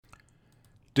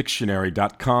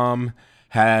Dictionary.com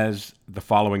has the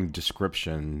following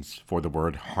descriptions for the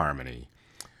word harmony.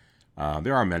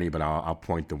 There are many, but I'll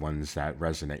point the ones that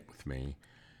resonate with me.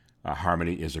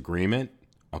 Harmony is agreement,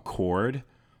 accord,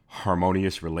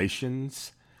 harmonious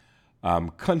relations,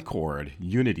 concord,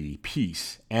 unity,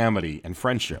 peace, amity, and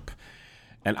friendship.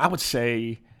 And I would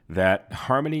say that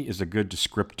harmony is a good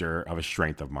descriptor of a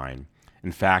strength of mine.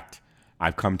 In fact,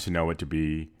 I've come to know it to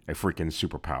be a freaking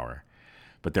superpower.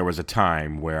 But there was a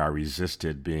time where I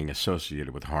resisted being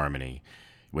associated with harmony.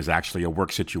 It was actually a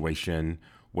work situation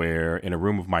where, in a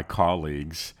room of my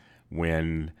colleagues,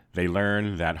 when they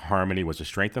learned that harmony was a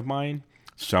strength of mine,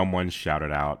 someone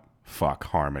shouted out, "Fuck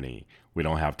harmony. We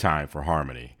don't have time for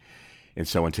harmony." And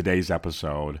so in today's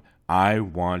episode, I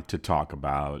want to talk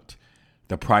about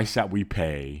the price that we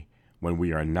pay when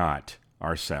we are not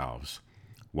ourselves.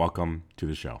 Welcome to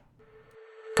the show.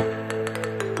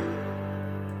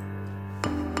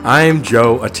 I'm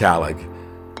Joe Atalig.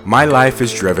 My life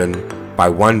is driven by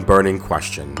one burning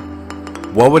question.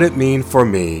 What would it mean for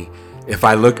me if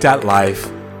I looked at life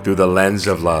through the lens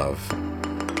of love?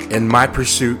 In my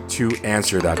pursuit to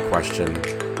answer that question,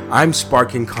 I'm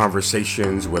sparking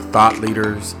conversations with thought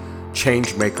leaders,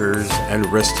 change makers, and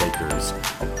risk takers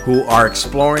who are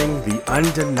exploring the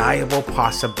undeniable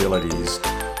possibilities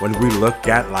when we look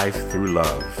at life through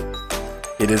love.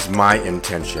 It is my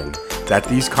intention that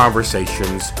these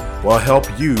conversations will help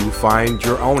you find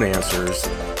your own answers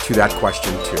to that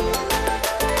question too.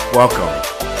 Welcome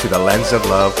to the Lens of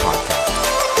Love podcast.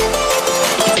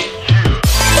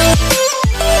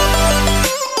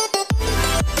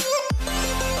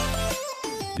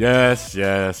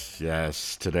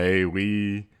 Yes. Today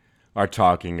we are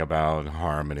talking about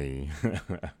harmony.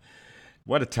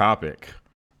 What a topic,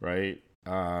 right?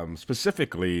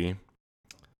 Specifically,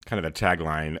 kind of the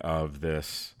tagline of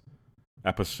this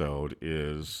episode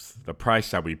is the price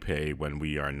that we pay when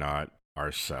we are not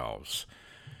ourselves.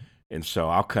 And so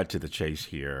I'll cut to the chase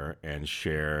here and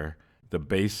share the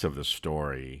base of the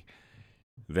story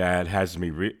that has me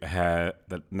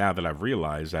now that I've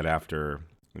realized that after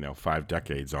 5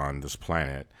 decades on this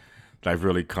planet, that I've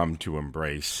really come to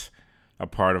embrace a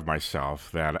part of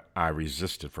myself that I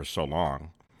resisted for so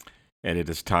long. And it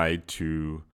is tied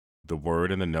to the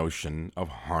word and the notion of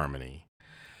harmony.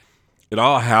 It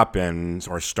all happened,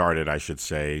 or started, I should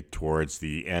say, towards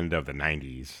the end of the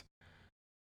 90s.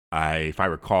 If I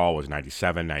recall, it was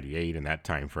 97, 98, in that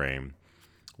time frame,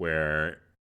 where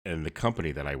in the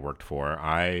company that I worked for,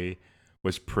 I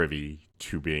was privy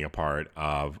to being a part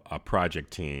of a project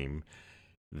team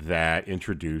that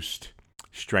introduced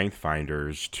strength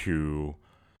finders to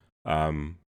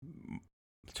the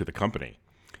company.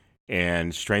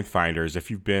 And strength finders, if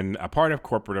you've been a part of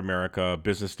corporate America,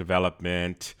 business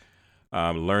development,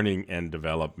 learning and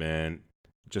development,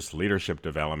 just leadership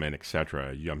development,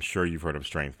 etc., I'm sure you've heard of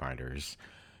strength finders,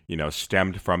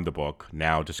 stemmed from the book,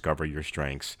 Now Discover Your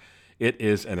Strengths. It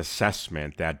is an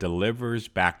assessment that delivers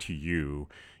back to you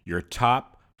your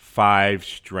top 5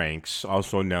 strengths,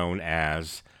 also known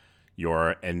as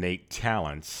your innate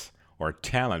talents or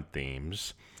talent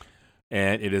themes.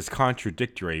 And it is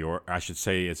contradictory, or I should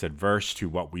say it's adverse to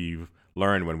what we've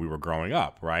learned when we were growing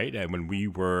up, right? And when we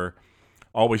were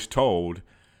always told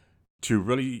to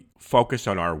really focus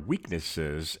on our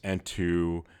weaknesses and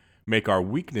to make our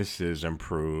weaknesses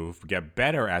improve, get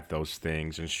better at those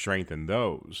things and strengthen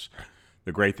those.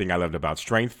 The great thing I loved about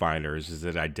Strength Finders is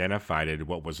it identified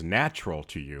what was natural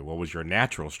to you, what was your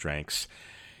natural strengths,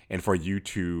 and for you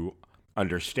to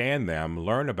understand them,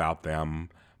 learn about them,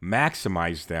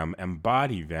 maximize them,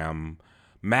 embody them,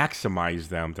 maximize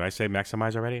them. Did I say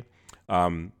maximize already?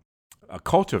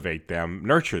 Cultivate them,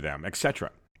 nurture them,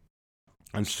 etc.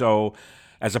 And so,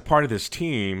 as a part of this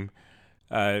team,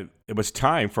 it was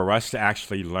time for us to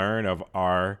actually learn of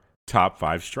our top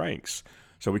 5 strengths.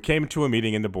 So we came to a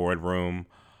meeting in the boardroom.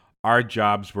 Our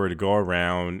jobs were to go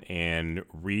around and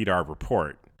read our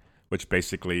report, which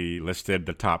basically listed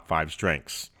the top 5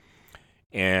 strengths.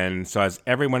 And so as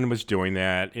everyone was doing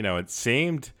that, it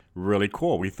seemed really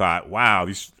cool. We thought, wow,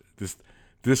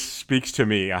 this speaks to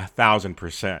me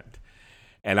 1,000%.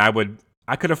 And I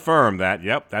could affirm that,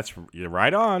 yep, you're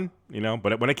right on,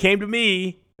 but when it came to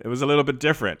me, it was a little bit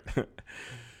different.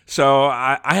 So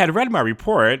I had read my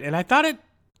report and I thought it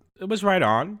was right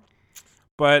on,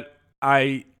 but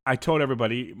I told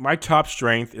everybody my top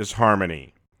strength is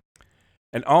harmony.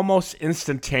 And almost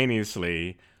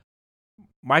instantaneously,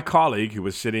 my colleague who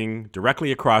was sitting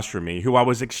directly across from me, who I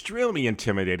was extremely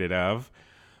intimidated of,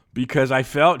 because I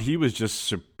felt he was just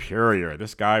superior.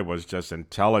 This guy was just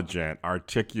intelligent,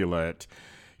 articulate.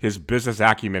 His business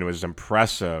acumen was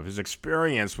impressive. His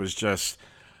experience was just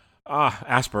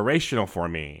aspirational for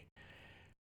me.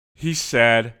 He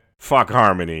said, fuck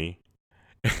harmony.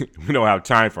 We don't have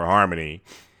time for harmony.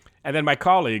 And then my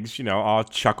colleagues, all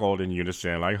chuckled in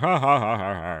unison, like, ha ha ha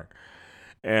ha ha.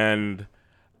 And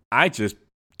I just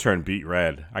turned beet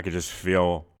red. I could just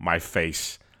feel my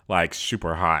face like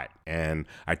super hot. And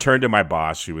I turned to my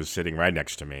boss, who was sitting right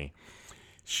next to me.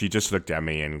 She just looked at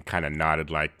me and kind of nodded,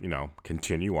 like,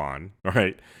 continue on.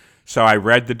 Right. So I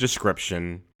read the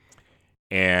description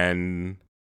and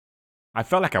I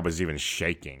felt like I was even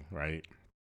shaking. Right.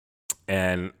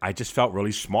 And I just felt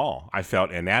really small. I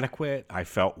felt inadequate. I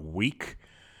felt weak.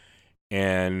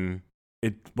 And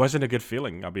it wasn't a good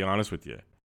feeling, I'll be honest with you.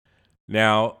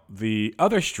 Now, the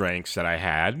other strengths that I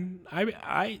had,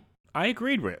 I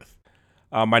agreed with.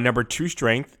 My number two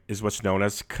strength is what's known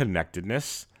as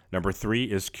connectedness. Number three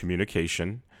is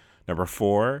communication. Number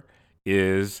four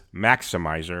is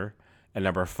maximizer. And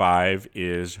number five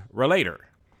is relator.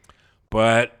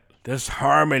 But this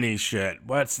harmony shit,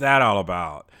 what's that all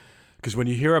about? Because when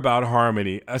you hear about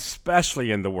harmony,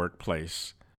 especially in the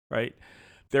workplace, right,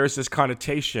 there's this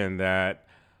connotation that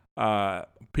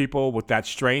people with that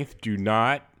strength do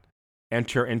not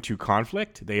enter into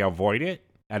conflict. They avoid it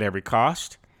at every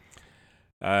cost.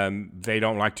 They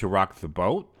don't like to rock the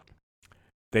boat.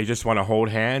 They just want to hold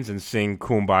hands and sing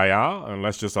Kumbaya and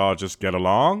let's just all just get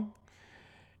along.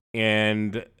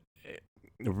 And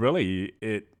really,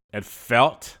 it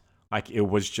felt like it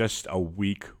was just a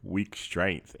weak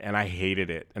strength. And I hated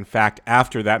it. In fact,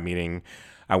 after that meeting,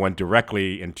 I went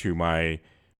directly into my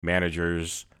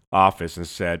manager's office and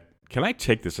said, can I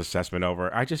take this assessment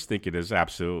over? I just think it is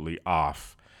absolutely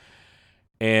off.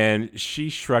 And she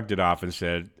shrugged it off and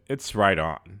said, it's right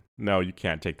on. No, you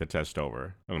can't take the test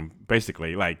over.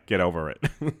 Basically, like, get over it.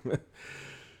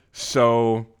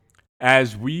 So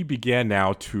as we began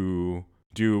now to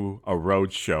do a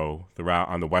road show throughout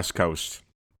on the West Coast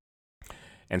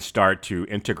and start to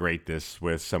integrate this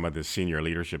with some of the senior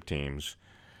leadership teams,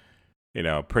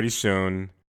 pretty soon,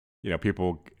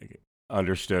 people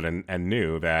understood and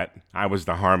knew that I was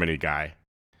the harmony guy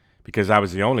because I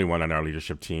was the only one on our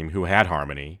leadership team who had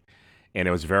harmony. And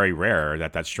it was very rare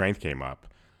that strength came up.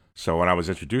 So when I was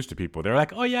introduced to people, they're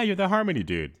like, oh, yeah, you're the harmony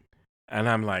dude. And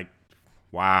I'm like,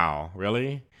 wow,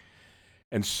 really?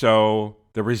 And so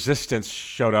the resistance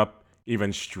showed up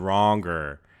even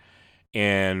stronger.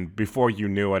 And before you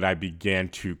knew it, I began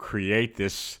to create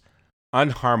this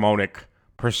unharmonic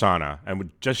persona and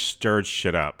would just stirred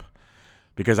shit up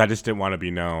because I just didn't want to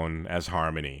be known as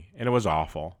harmony. And it was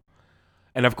awful.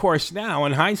 And of course, now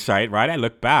in hindsight, right, I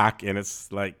look back and it's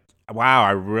like, wow,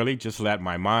 I really just let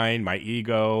my mind, my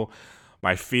ego,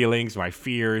 my feelings, my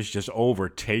fears just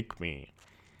overtake me.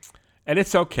 And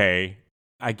it's okay.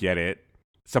 I get it.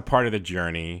 It's a part of the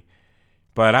journey.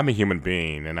 But I'm a human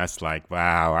being. And that's like,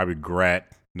 wow, I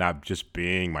regret not just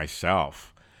being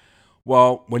myself.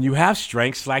 Well, when you have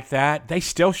strengths like that, they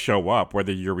still show up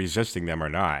whether you're resisting them or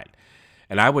not.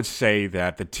 And I would say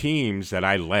that the teams that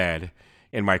I led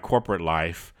in my corporate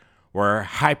life were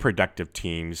high productive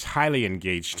teams, highly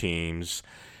engaged teams,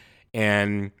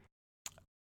 and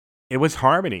it was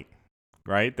harmony,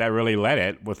 right? That really led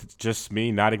it with just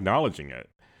me not acknowledging it.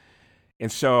 And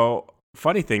so,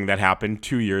 funny thing that happened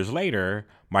 2 years later,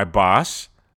 my boss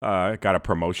got a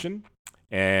promotion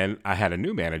and I had a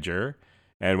new manager.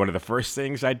 And one of the first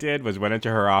things I did was went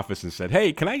into her office and said,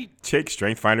 hey, can I take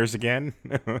Strength Finders again?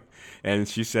 And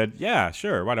she said, yeah,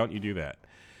 sure. Why don't you do that?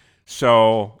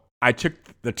 So I took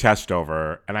the test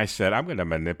over and I said, I'm going to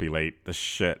manipulate the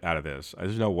shit out of this.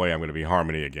 There's no way I'm going to be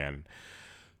harmony again.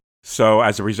 So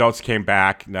as the results came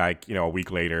back, like, a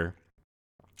week later,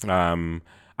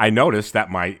 I noticed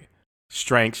that my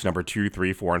strengths, number 2,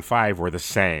 3, 4, and 5 were the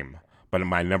same, but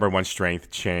my number one strength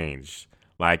changed.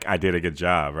 Like I did a good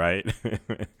job, right?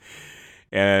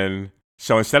 And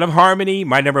so instead of harmony,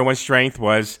 my number one strength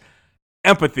was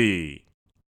empathy.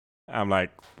 I'm like,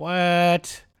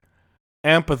 what?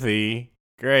 Empathy?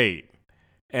 Great.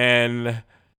 And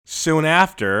soon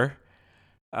after,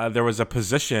 there was a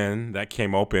position that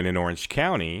came open in Orange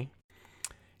County,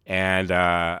 and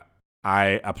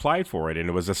I applied for it, and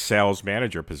it was a sales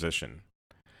manager position.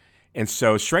 And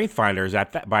so Strength Finders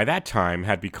by that time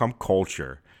had become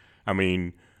culture. I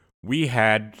mean, we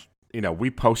had, we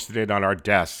posted it on our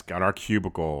desk, on our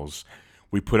cubicles.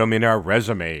 We put them in our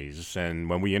resumes. And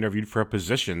when we interviewed for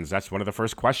positions, that's one of the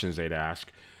first questions they'd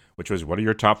ask, which was, what are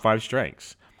your top 5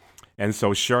 strengths? And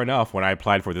so sure enough, when I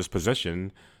applied for this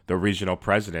position, the regional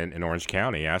president in Orange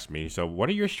County asked me, so what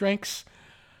are your strengths?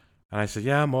 And I said,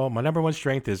 yeah, well, my number one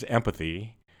strength is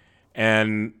empathy.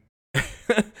 And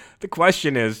the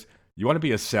question is, you want to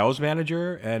be a sales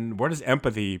manager? And where does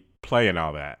empathy play in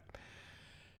all that?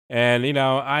 And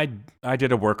I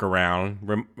did a workaround.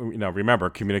 Remember,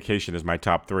 communication is my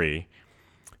top three.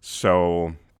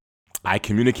 So I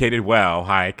communicated well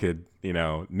how I could,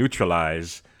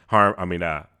 neutralize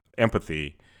harm.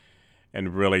 Empathy,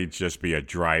 and really just be a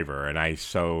driver. And I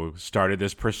so started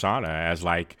this persona as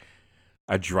like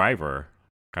a driver,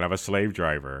 kind of a slave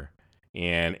driver.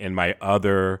 And in my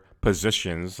other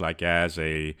positions, like as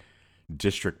a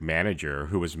district manager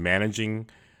who was managing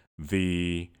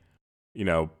the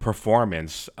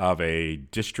performance of a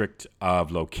district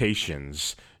of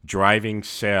locations, driving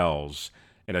sales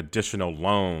and additional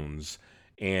loans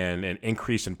and an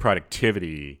increase in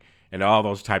productivity and all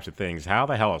those types of things. How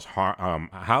the hell is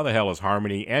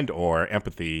harmony and or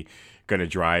empathy going to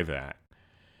drive that?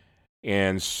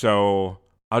 And so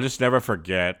I'll just never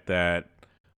forget that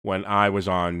when I was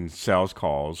on sales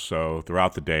calls, so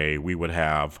throughout the day, we would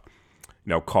have,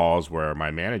 calls where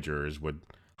my managers would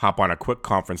hop on a quick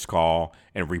conference call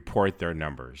and report their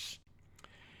numbers.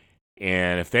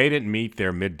 And if they didn't meet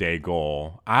their midday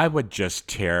goal, I would just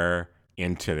tear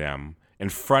into them in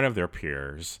front of their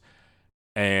peers.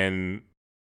 And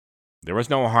there was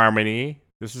no harmony.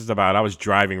 I was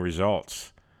driving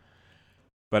results.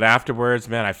 But afterwards,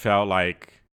 man, I felt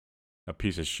like a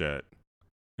piece of shit.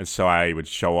 And so I would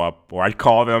show up, or I'd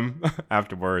call them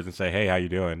afterwards and say, "Hey, how you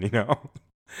doing?" The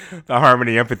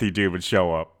harmony empathy dude would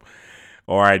show up.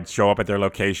 Or I'd show up at their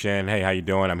location. "Hey, how you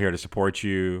doing? I'm here to support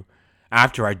you."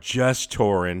 After I just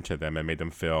tore into them and made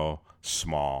them feel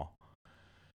small.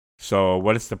 So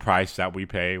what is the price that we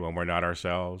pay when we're not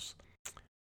ourselves?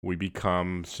 We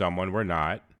become someone we're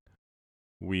not.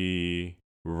 We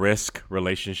risk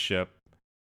relationship,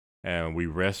 and we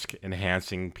risk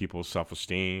enhancing people's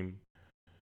self-esteem.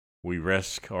 I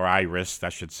risked, I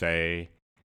should say,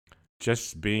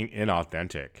 just being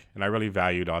inauthentic. And I really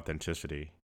valued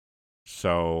authenticity.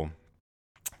 So,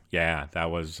 yeah,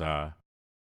 that was a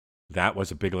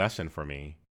big lesson for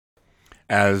me.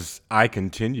 As I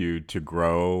continued to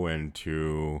grow and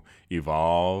to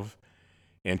evolve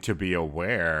and to be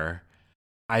aware,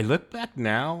 I look back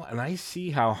now and I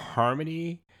see how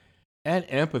harmony and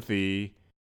empathy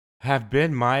have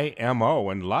been my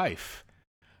MO in life.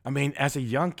 I mean, as a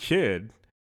young kid,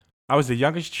 I was the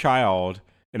youngest child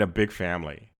in a big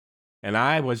family, and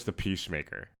I was the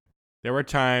peacemaker. There were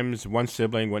times one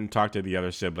sibling wouldn't talk to the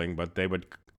other sibling, but they would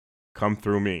come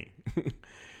through me.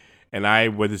 And I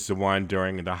was the one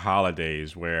during the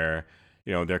holidays where,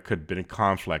 there could have been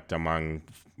conflict among,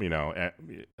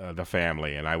 the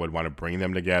family, and I would want to bring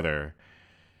them together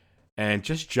and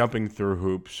just jumping through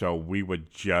hoops so we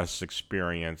would just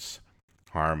experience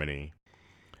harmony.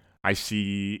 I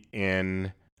see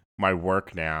in my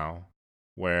work now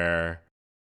where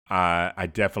I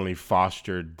definitely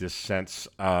fostered this sense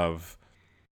of,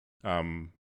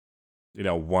 um,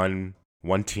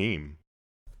 one team.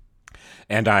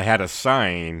 And I had a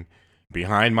sign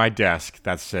behind my desk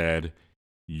that said,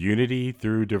 "Unity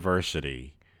through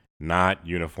diversity, not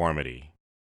uniformity."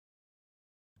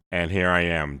 And here I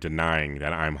am denying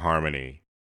that I'm harmony.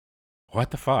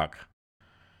 What the fuck?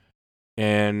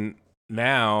 And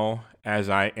now, as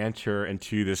I enter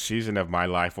into this season of my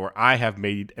life where I have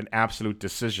made an absolute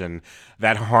decision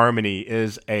that harmony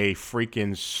is a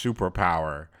freaking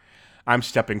superpower, I'm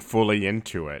stepping fully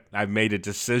into it. I've made a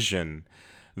decision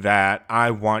that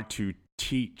I want to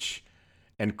teach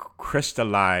and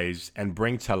crystallize and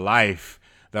bring to life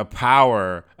the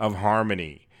power of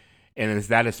harmony. And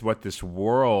that is what this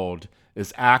world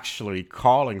is actually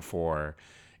calling for,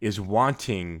 is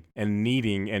wanting and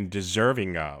needing and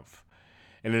deserving of.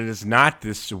 And it is not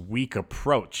this weak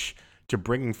approach to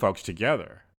bringing folks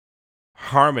together.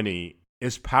 Harmony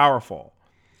is powerful.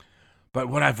 But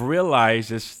what I've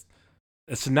realized is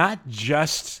it's not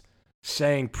just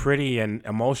saying pretty and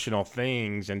emotional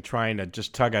things and trying to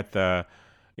just tug at at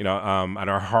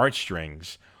our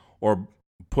heartstrings, or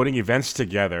putting events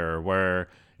together where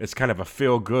it's kind of a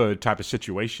feel good type of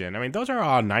situation. I mean, those are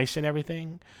all nice and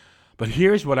everything, but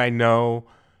here's what I know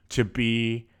to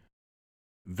be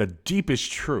the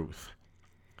deepest truth: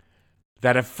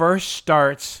 that it first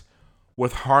starts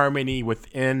with harmony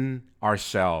within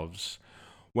ourselves.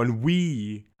 When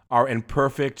we are in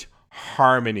perfect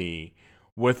harmony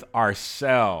with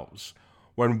ourselves,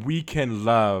 when we can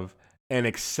love and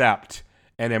accept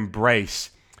and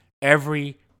embrace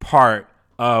every part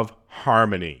of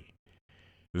harmony,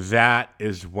 that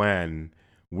is when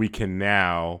we can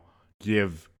now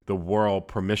give the world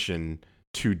permission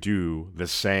to do the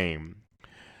same.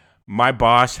 My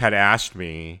boss had asked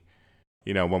me,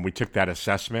 when we took that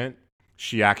assessment,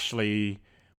 she actually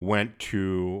went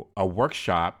to a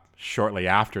workshop shortly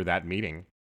after that meeting.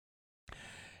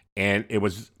 And it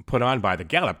was put on by the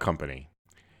Gallup Company.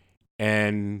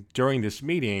 And during this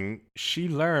meeting, she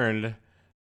learned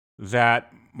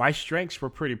that my strengths were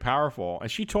pretty powerful.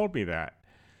 And she told me that.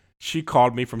 She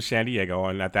called me from San Diego.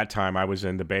 And at that time, I was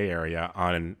in the Bay Area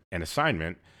on an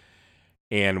assignment.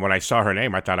 And when I saw her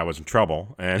name, I thought I was in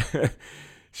trouble. And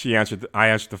I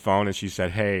answered the phone and she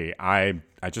said, "Hey, I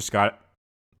just got,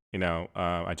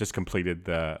 I just completed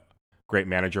the Great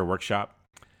Manager Workshop.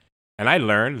 And I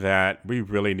learned that we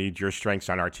really need your strengths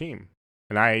on our team.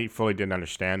 And I fully didn't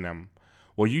understand them.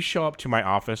 Will you show up to my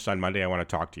office on Monday? I want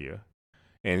to talk to you."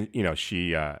 And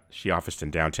she officed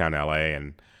in downtown LA,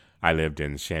 and I lived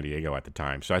in San Diego at the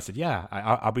time. So I said, "Yeah,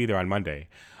 I'll be there on Monday."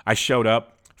 I showed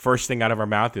up. First thing out of her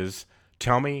mouth is,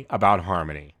 "Tell me about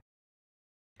harmony."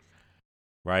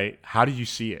 Right? How do you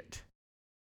see it?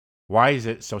 Why is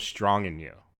it so strong in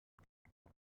you?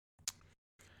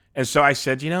 And so I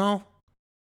said,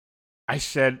 I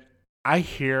said, I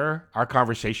hear our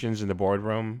conversations in the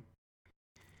boardroom,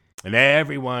 and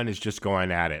everyone is just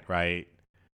going at it, right?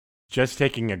 Just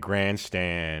taking a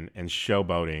grandstand and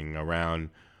showboating around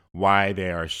why they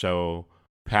are so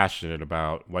passionate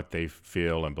about what they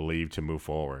feel and believe to move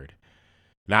forward,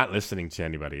 not listening to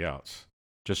anybody else,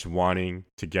 just wanting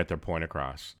to get their point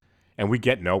across. And we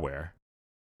get nowhere.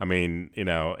 I mean,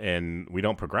 and we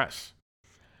don't progress.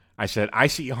 I said, I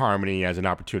see harmony as an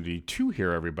opportunity to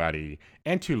hear everybody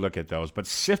and to look at those, but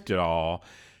sift it all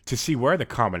to see where are the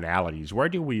commonalities, where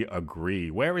do we agree,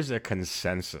 where is the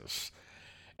consensus?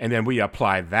 And then we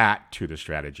apply that to the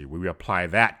strategy. We apply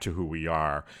that to who we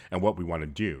are and what we want to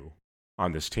do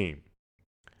on this team.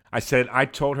 I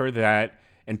told her that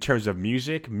in terms of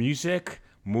music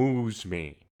moves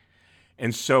me.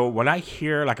 And so when I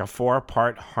hear like a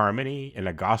 4-part harmony in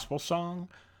a gospel song,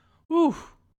 ooh,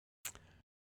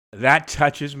 that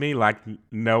touches me like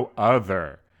no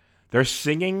other. They're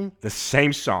singing the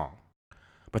same song,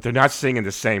 but they're not singing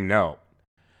the same note.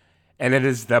 And it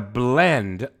is the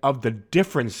blend of the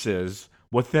differences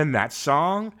within that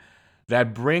song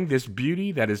that bring this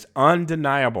beauty that is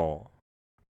undeniable.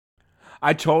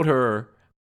 I told her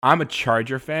I'm a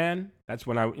Charger fan. That's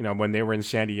when they were in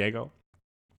San Diego.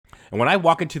 And when I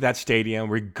walk into that stadium,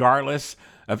 regardless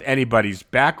of anybody's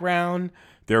background,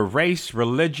 their race,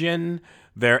 religion,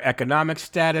 their economic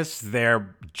status,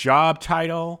 their job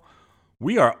title,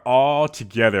 we are all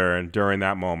together during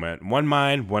that moment. One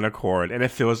mind, one accord, and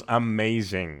it feels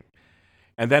amazing.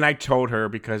 And then I told her,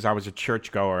 because I was a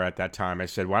churchgoer at that time, I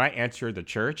said, when I enter the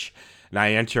church and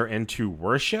I enter into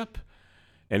worship,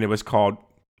 and it was called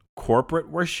corporate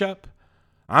worship,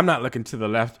 I'm not looking to the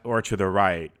left or to the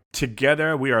right.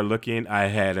 Together, we are looking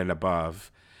ahead and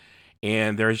above.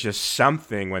 And there's just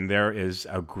something when there is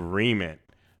agreement.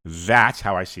 That's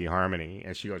how I see harmony.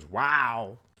 And she goes,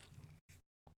 wow.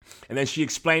 And then she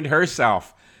explained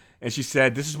herself. And she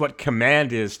said, this is what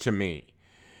command is to me.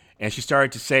 And she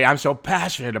started to say, I'm so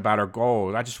passionate about our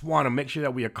goals. I just want to make sure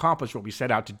that we accomplish what we set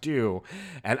out to do.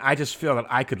 And I just feel that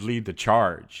I could lead the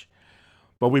charge.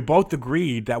 But we both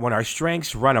agreed that when our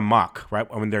strengths run amok, right,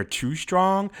 when they're too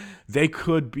strong, they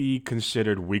could be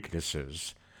considered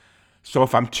weaknesses. So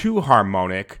if I'm too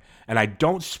harmonic and I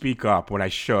don't speak up when I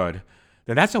should,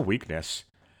 then that's a weakness.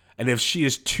 And if she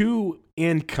is too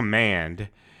in command,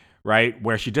 right,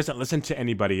 where she doesn't listen to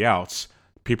anybody else,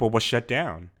 people will shut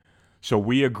down. So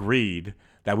we agreed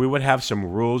that we would have some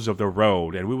rules of the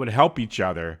road and we would help each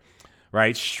other,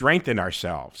 right, strengthen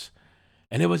ourselves.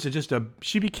 And it was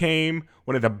she became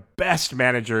one of the best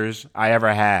managers I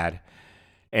ever had.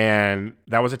 And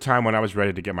that was a time when I was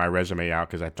ready to get my resume out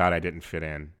because I thought I didn't fit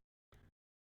in.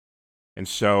 And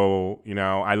so,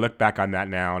 I look back on that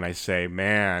now and I say,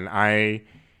 man, I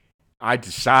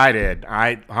decided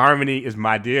harmony is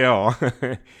my deal.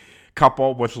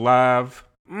 Coupled with love.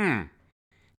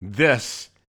 This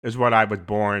is what I was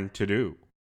born to do.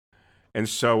 And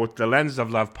so with the Lens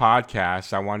of Love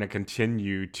podcast, I want to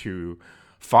continue to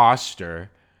foster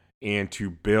and to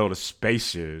build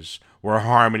spaces where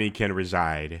harmony can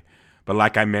reside. But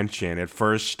like I mentioned, it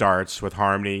first starts with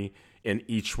harmony in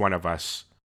each one of us,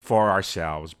 for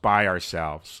ourselves, by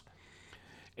ourselves.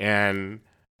 And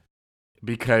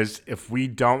because if we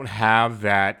don't have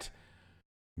that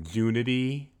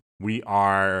unity, we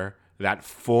are that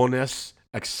fullness,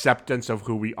 acceptance of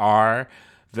who we are,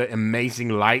 the amazing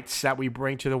lights that we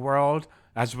bring to the world,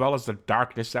 as well as the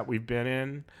darkness that we've been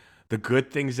in, the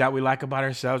good things that we like about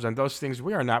ourselves, and those things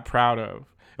we are not proud of.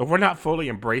 If we're not fully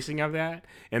embracing of that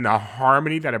and the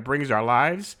harmony that it brings our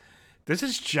lives, this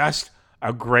is just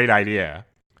a great idea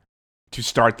to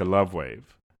start the love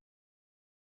wave.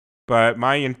 But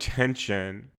my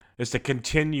intention is to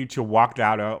continue to walk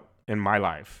that out in my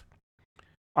life.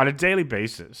 on a daily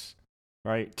basis,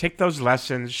 right? Take those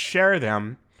lessons, share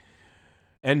them,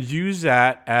 and use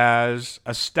that as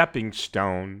a stepping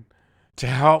stone to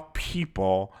help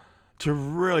people to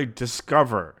really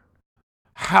discover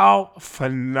how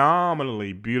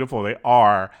phenomenally beautiful they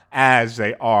are as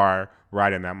they are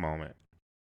right in that moment.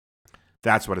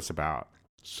 That's what it's about.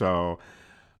 So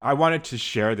I wanted to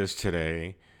share this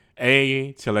today.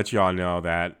 A, to let you all know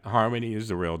that harmony is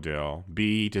the real deal.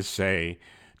 B, to say,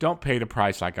 don't pay the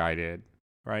price like I did,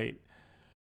 right?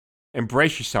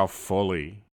 Embrace yourself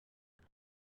fully.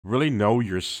 Really know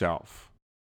yourself.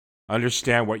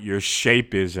 Understand what your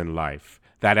shape is in life.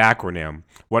 That acronym.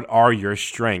 What are your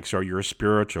strengths or your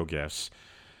spiritual gifts?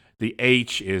 The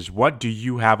H is, what do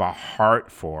you have a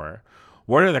heart for?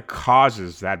 What are the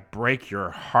causes that break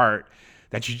your heart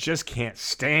that you just can't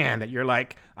stand? That you're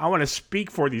like, I want to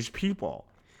speak for these people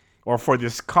or for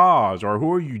this cause, or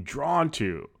who are you drawn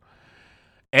to?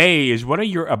 A is, what are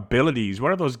your abilities?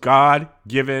 What are those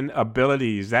God-given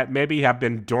abilities that maybe have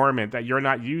been dormant that you're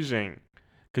not using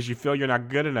because you feel you're not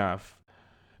good enough?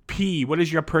 P, what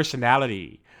is your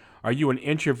personality? Are you an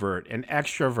introvert, an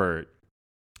extrovert?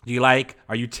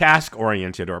 Are you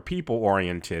task-oriented or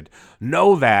people-oriented?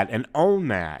 Know that and own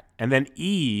that. And then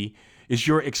E is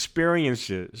your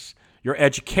experiences, your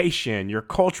education, your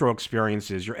cultural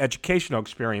experiences, your educational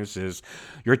experiences,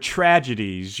 your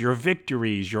tragedies, your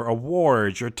victories, your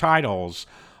awards, your titles,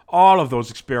 all of those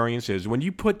experiences. When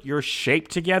you put your shape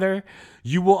together,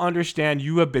 you will understand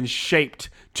you have been shaped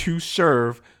to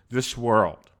serve this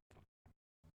world.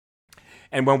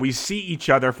 And when we see each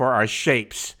other for our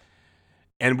shapes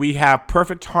and we have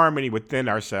perfect harmony within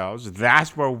ourselves,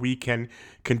 that's where we can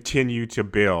continue to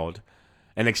build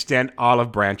and extend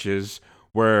olive branches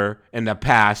where in the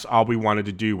past, all we wanted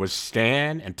to do was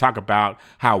stand and talk about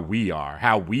how we are,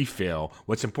 how we feel,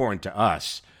 what's important to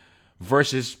us,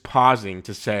 versus pausing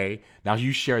to say, now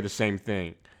you share the same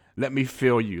thing. Let me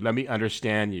feel you. Let me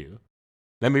understand you.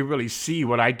 Let me really see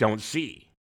what I don't see.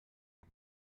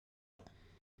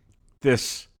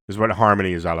 This is what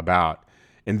harmony is all about.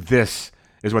 And this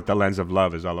is what the lens of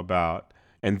love is all about.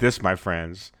 And this, my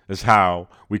friends, is how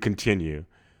we continue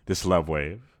this love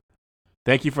wave.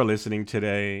 Thank you for listening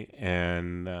today.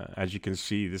 And as you can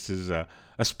see, this is a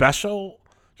special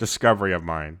discovery of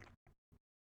mine.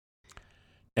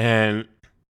 And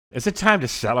it's a time to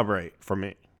celebrate for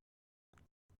me.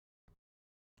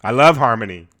 I love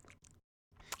harmony.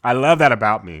 I love that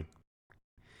about me.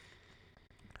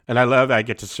 And I love that I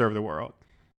get to serve the world.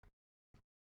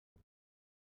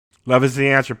 Love is the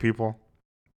answer, people.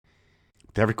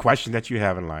 To every question that you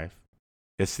have in life,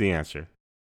 it's the answer.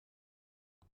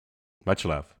 Much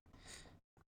love.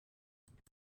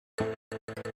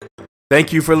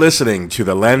 Thank you for listening to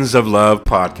the Lens of Love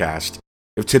podcast.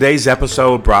 If today's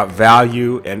episode brought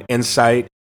value and insight,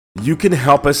 you can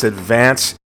help us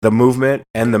advance the movement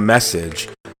and the message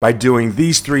by doing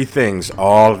these 3 things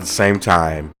all at the same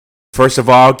time. First of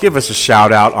all, give us a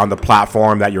shout out on the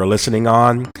platform that you're listening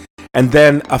on. And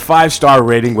then a 5-star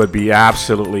rating would be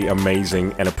absolutely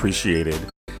amazing and appreciated.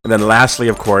 And then lastly,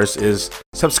 of course, is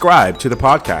subscribe to the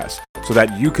podcast so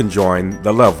that you can join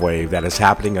the love wave that is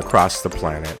happening across the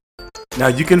planet. Now,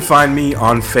 you can find me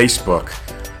on Facebook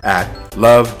at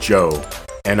Love Joe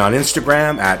and on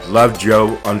Instagram at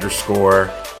LoveJoe_Lens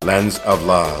of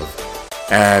Love.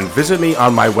 And visit me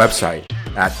on my website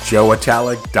at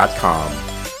joeitalic.com.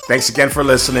 Thanks again for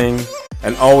listening.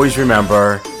 And always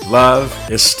remember, love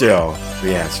is still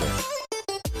the answer.